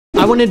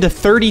went into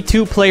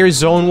 32 player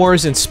zone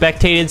wars and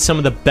spectated some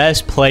of the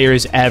best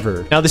players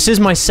ever. Now, this is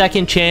my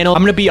second channel.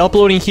 I'm going to be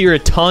uploading here a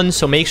ton,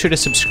 so make sure to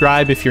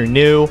subscribe if you're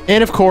new.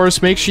 And of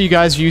course, make sure you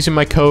guys are using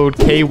my code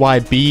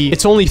KYB.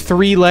 It's only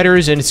 3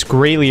 letters and it's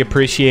greatly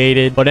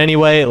appreciated. But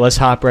anyway, let's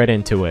hop right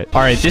into it. All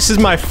right, this is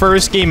my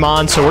first game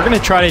on, so we're going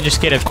to try to just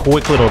get a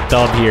quick little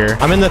dub here.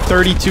 I'm in the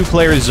 32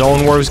 player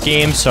zone wars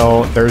game,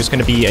 so there's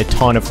going to be a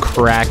ton of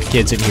cracked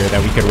kids in here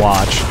that we could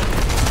watch.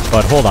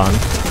 But hold on.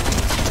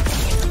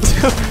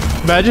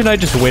 Imagine I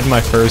just win my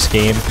first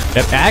game.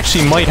 That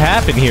actually might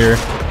happen here.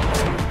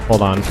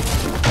 Hold on.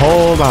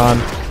 Hold on.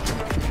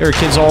 There are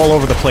kids all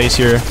over the place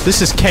here.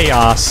 This is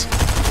chaos.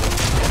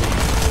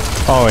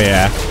 Oh,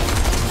 yeah.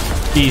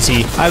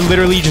 Easy. I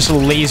literally just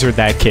lasered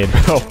that kid,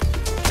 bro.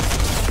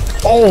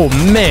 Oh,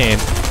 man.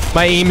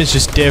 My aim is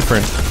just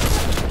different.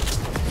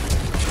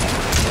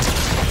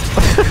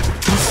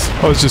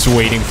 I was just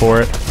waiting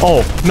for it.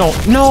 Oh, no.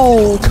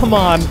 No! Come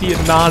on. The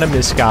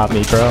Anonymous got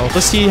me, bro.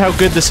 Let's see how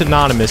good this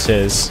Anonymous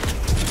is.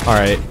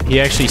 Alright.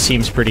 He actually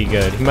seems pretty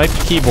good. He might be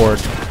keyboard.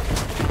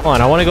 Come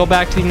on. I want to go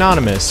back to the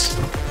Anonymous.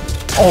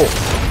 Oh.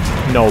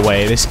 No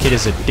way. This kid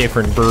is a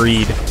different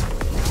breed.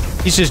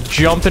 He's just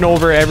jumping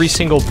over every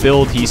single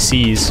build he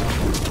sees.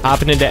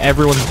 Hopping into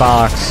everyone's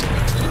box.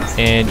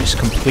 And just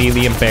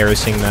completely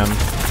embarrassing them.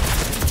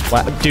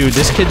 Wow. Dude,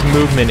 this kid's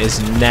movement is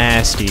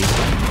nasty.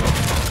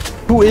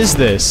 Who is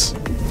this?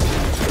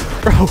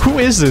 Bro, who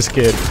is this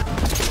kid?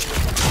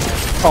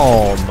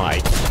 Oh my.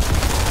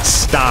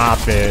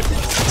 Stop it.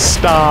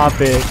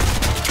 Stop it.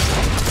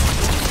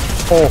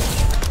 Oh.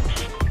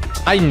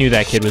 I knew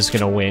that kid was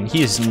gonna win.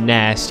 He is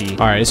nasty.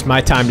 Alright, it's my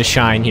time to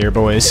shine here,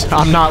 boys.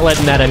 I'm not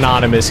letting that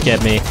Anonymous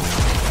get me.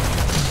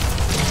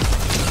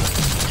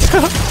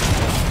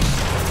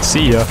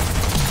 See ya.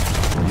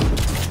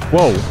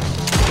 Whoa.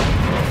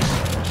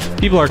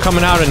 People are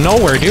coming out of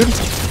nowhere, dude.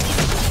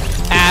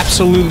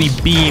 Absolutely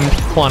beamed.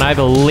 Come on, I have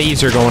a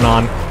laser going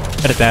on.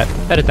 Edit that.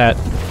 Edit that.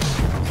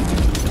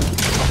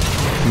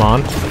 Come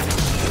on.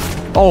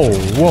 Oh,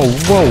 whoa,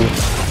 whoa.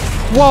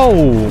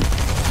 Whoa.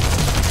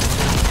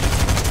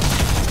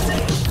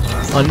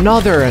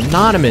 Another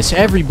Anonymous.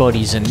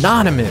 Everybody's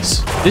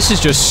Anonymous. This is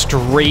just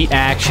straight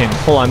action.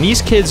 Hold on,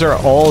 these kids are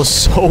all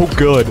so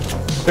good.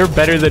 They're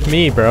better than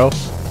me, bro.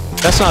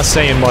 That's not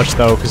saying much,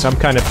 though, because I'm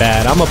kind of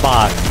bad. I'm a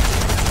bot.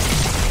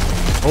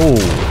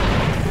 Oh.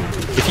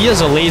 If he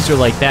has a laser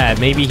like that,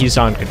 maybe he's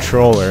on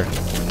controller.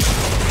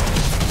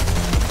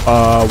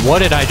 What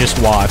did I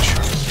just watch?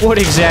 What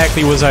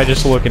exactly was I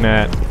just looking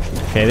at?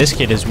 Okay, this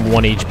kid is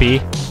 1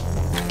 HP.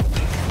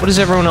 What is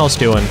everyone else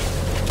doing?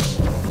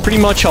 Pretty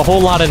much a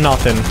whole lot of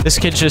nothing. This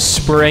kid's just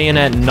spraying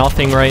at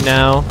nothing right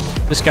now.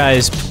 This guy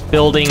is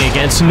building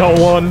against no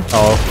one.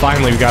 Oh,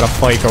 finally we got a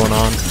fight going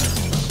on.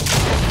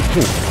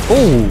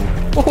 Ooh.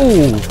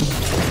 Ooh.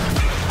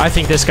 I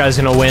think this guy's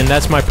gonna win.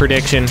 That's my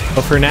prediction.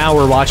 But for now,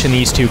 we're watching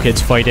these two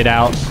kids fight it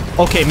out.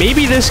 Okay,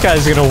 maybe this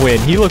guy's gonna win.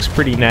 He looks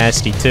pretty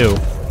nasty, too.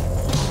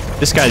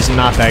 This guy's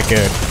not that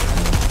good.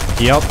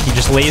 Yep, he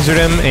just lasered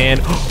him, and...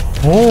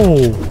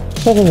 Oh!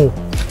 Oh!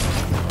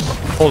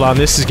 Hold on,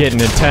 this is getting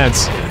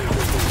intense.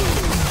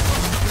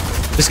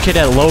 This kid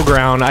at low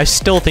ground, I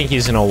still think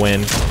he's gonna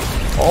win.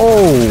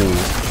 Oh!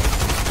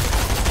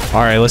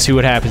 Alright, let's see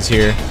what happens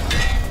here.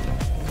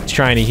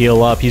 Trying to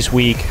heal up. He's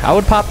weak. I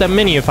would pop that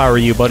mini if I were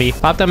you, buddy.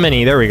 Pop that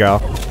mini. There we go.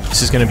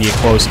 This is going to be a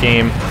close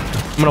game.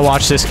 I'm going to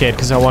watch this kid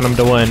because I want him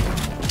to win.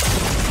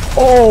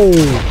 Oh!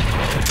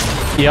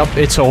 Yep,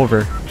 it's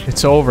over.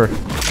 It's over.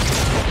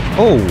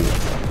 Oh!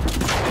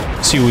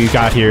 Let's see what we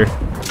got here.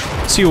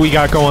 Let's see what we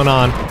got going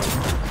on.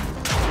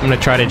 I'm going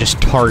to try to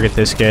just target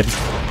this kid.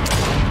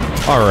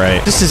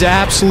 Alright. This is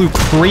absolute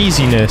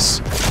craziness.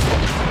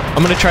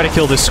 I'm going to try to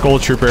kill this Skull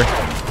Trooper.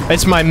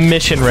 It's my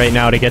mission right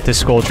now to get this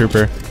Skull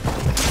Trooper.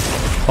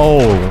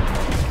 Oh,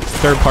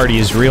 third party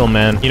is real,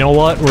 man. You know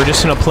what? We're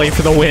just gonna play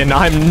for the win.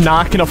 I'm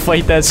not gonna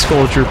fight that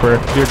Skull Trooper.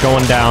 You're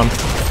going down.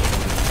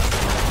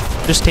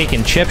 Just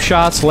taking chip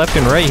shots left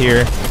and right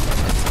here.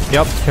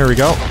 Yep, here we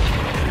go.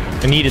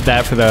 I needed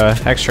that for the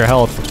extra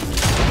health.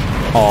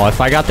 Oh,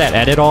 if I got that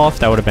edit off,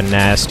 that would have been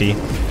nasty.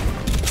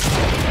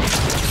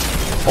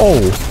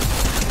 Oh,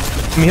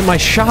 let me hit my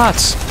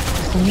shots.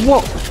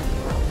 Whoa.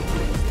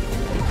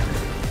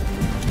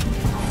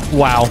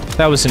 Wow,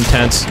 that was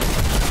intense.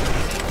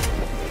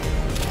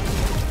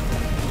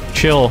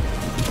 Chill.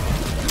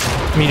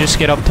 Let me just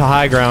get up to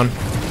high ground.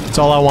 That's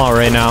all I want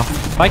right now.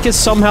 If I could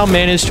somehow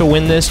manage to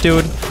win this,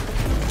 dude.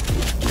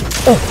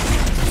 Oh!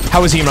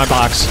 How is he in my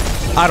box?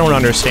 I don't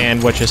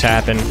understand what just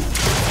happened.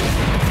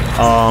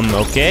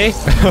 Okay.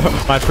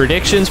 My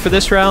predictions for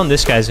this round,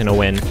 this guy's gonna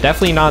win.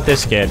 Definitely not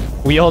this kid.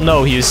 We all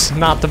know he's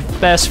not the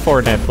best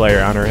Fortnite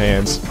player on our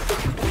hands.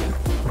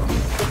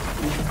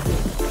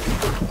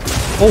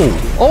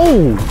 Oh!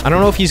 Oh! I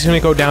don't know if he's gonna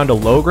go down to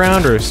low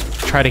ground or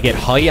try to get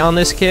height on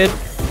this kid.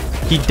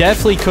 He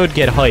definitely could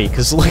get height,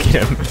 because look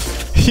at him.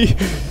 He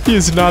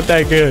is not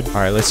that good.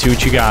 Alright, let's see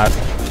what you got.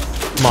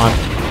 Come on.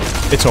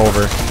 It's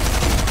over.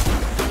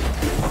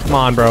 Come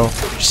on, bro.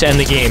 Just end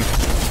the game.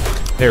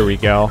 There we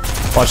go.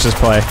 Watch this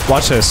play.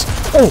 Watch this.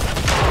 Oh!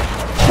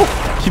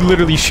 He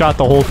literally shot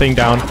the whole thing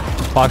down.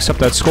 Box up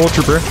that skull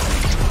trooper.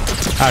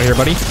 Out here,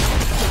 buddy.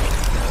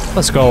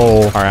 Let's go.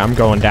 All right, I'm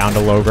going down to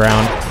low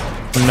ground.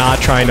 I'm not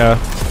trying to...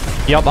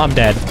 Yup, I'm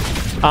dead.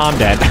 I'm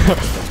dead.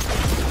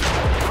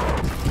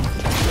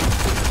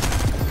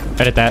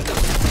 Edit that.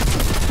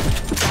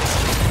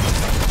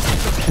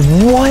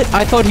 What?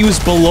 I thought he was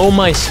below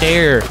my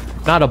stair,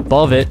 not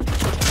above it.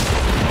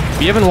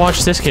 We haven't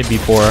watched this kid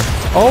before.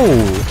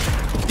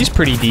 Oh, he's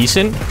pretty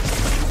decent.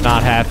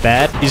 Not half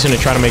bad. He's gonna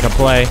try to make a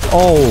play.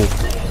 Oh,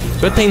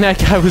 good thing that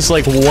guy was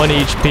like 1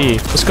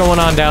 HP. What's going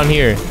on down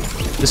here?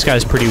 This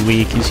guy's pretty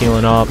weak. He's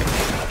healing up.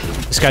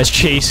 This guy's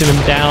chasing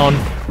him down.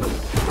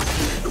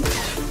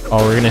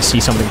 Oh, we're gonna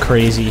see something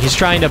crazy. He's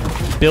trying to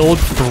build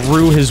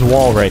through his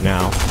wall right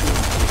now.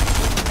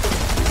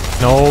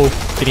 No,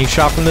 getting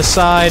shot from the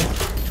side.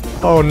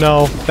 Oh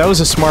no, that was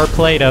a smart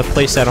play to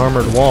place that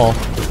armored wall.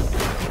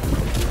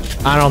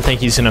 I don't think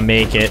he's gonna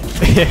make it.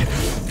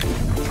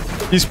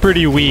 He's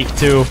pretty weak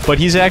too, but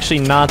he's actually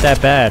not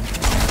that bad.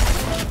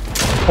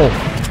 Oh,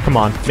 come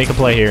on, make a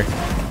play here.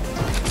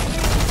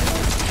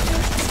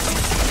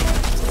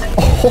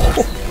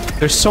 Oh,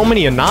 there's so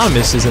many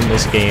anonymouses in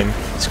this game.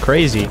 It's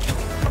crazy.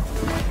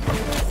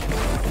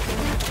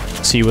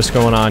 Let's see what's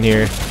going on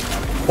here.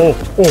 Oh,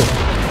 oh,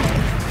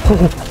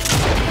 oh,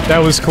 that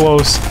was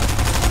close.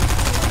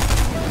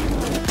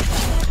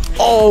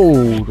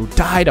 Oh,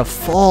 died of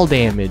fall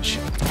damage.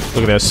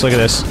 Look at this, look at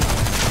this.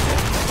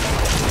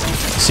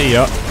 See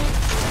ya.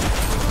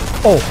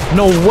 Oh,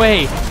 no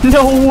way.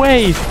 No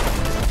way.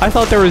 I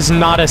thought there was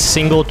not a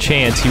single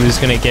chance he was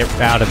gonna get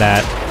out of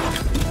that.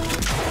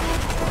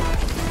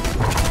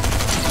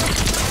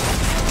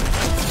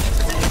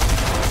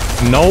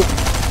 Nope.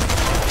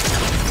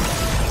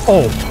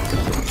 Oh,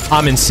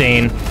 I'm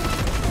insane.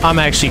 I'm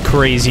actually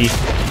crazy.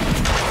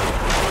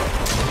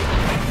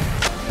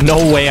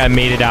 No way I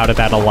made it out of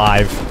that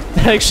alive.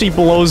 That actually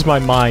blows my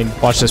mind.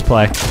 Watch this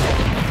play.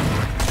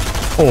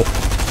 Oh,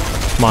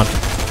 come on.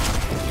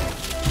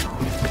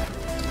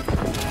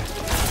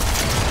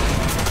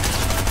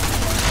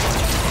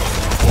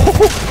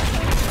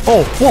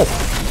 Oh,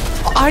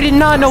 whoa. I did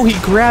not know he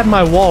grabbed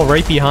my wall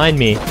right behind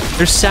me.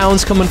 There's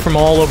sounds coming from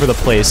all over the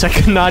place. I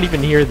could not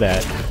even hear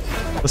that.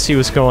 Let's see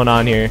what's going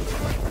on here.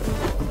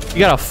 We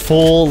got a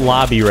full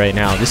lobby right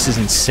now. This is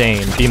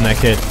insane. Beam that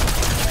kid.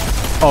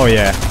 Oh,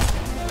 yeah.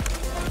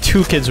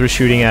 2 kids were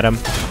shooting at him.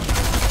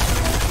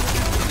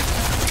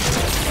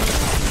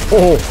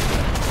 Oh,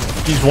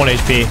 he's 1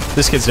 HP.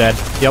 This kid's dead.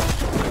 Yep.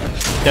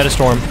 Dead of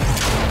storm.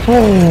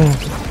 Oh,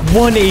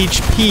 1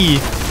 HP,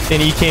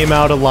 and he came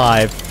out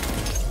alive.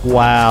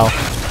 Wow.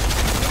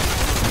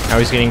 Now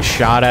he's getting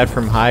shot at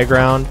from high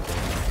ground.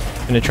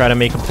 Gonna try to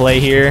make a play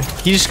here.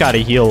 He just gotta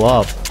heal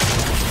up.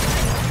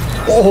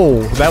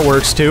 Oh, that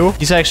works too.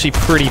 He's actually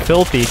pretty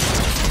filthy.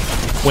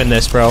 Win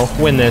this, bro.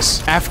 Win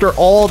this. After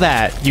all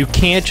that, you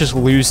can't just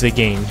lose the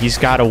game. He's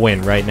gotta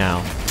win right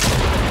now.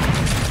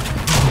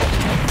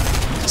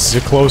 This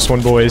is a close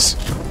one, boys.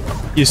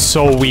 He's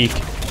so weak.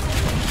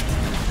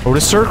 Go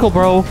to circle,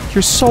 bro.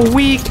 You're so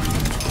weak.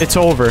 It's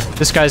over.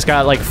 This guy's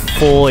got like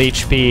full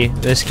HP.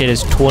 This kid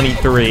is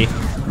 23.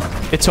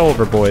 It's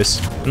over, boys.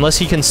 Unless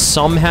he can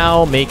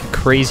somehow make a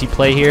crazy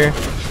play here.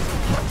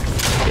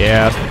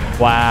 Yeah.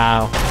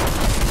 Wow.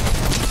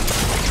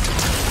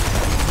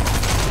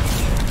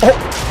 Oh.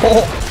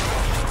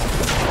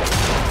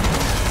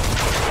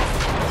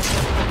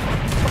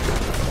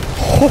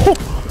 Oh.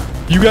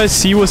 You guys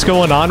see what's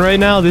going on right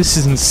now? This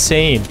is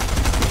insane.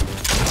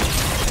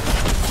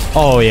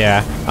 Oh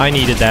yeah, I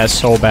needed that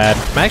so bad.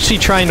 I'm actually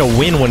trying to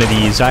win one of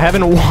these. I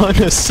haven't won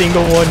a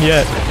single one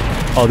yet.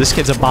 Oh, this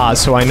kid's a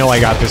boss, so I know I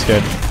got this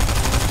kid.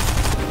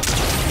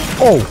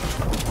 Oh!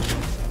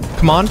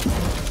 Come on.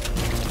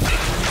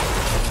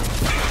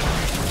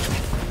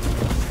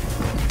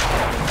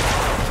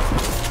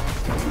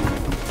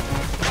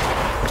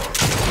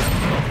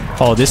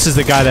 Oh, this is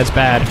the guy that's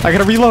bad. I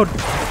gotta reload.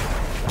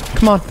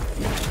 Come on.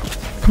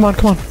 Come on,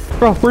 come on.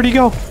 Bro, where'd he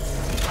go?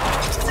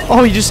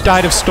 Oh, he just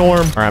died of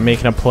storm. All right, I'm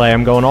making a play.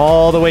 I'm going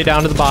all the way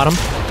down to the bottom.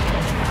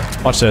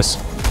 Watch this.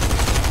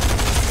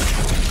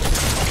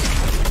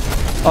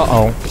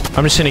 Uh-oh.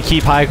 I'm just gonna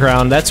keep high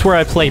ground. That's where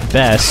I play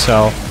best,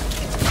 so...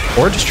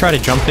 Or just try to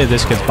jump into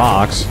this kid's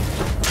box.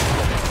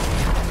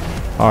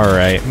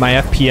 Alright, my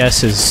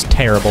FPS is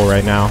terrible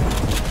right now.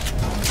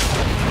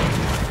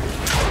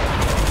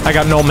 I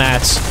got no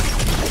mats.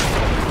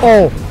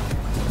 Oh!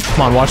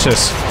 Come on, watch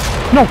this.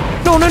 No!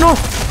 No, no, no!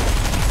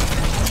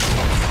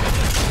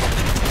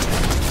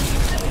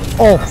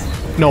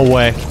 Oh! No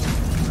way.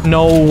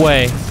 No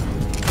way.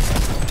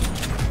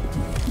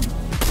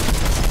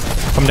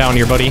 Come down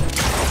here, buddy.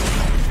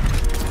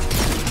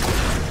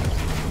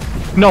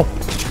 No!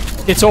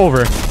 It's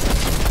over.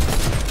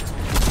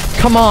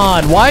 Come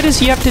on! Why does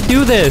he have to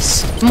do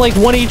this? I'm like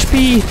 1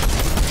 HP.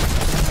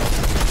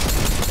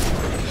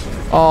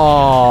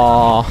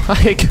 Oh,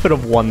 I could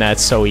have won that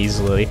so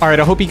easily. All right,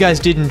 I hope you guys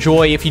did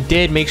enjoy. If you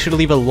did, make sure to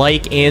leave a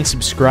like and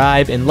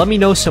subscribe, and let me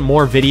know some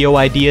more video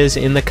ideas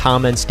in the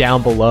comments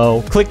down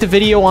below. Click the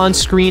video on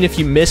screen if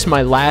you missed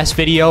my last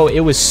video.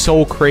 It was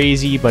so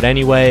crazy, but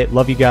anyway,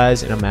 love you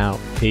guys, and I'm out.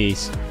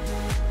 Peace.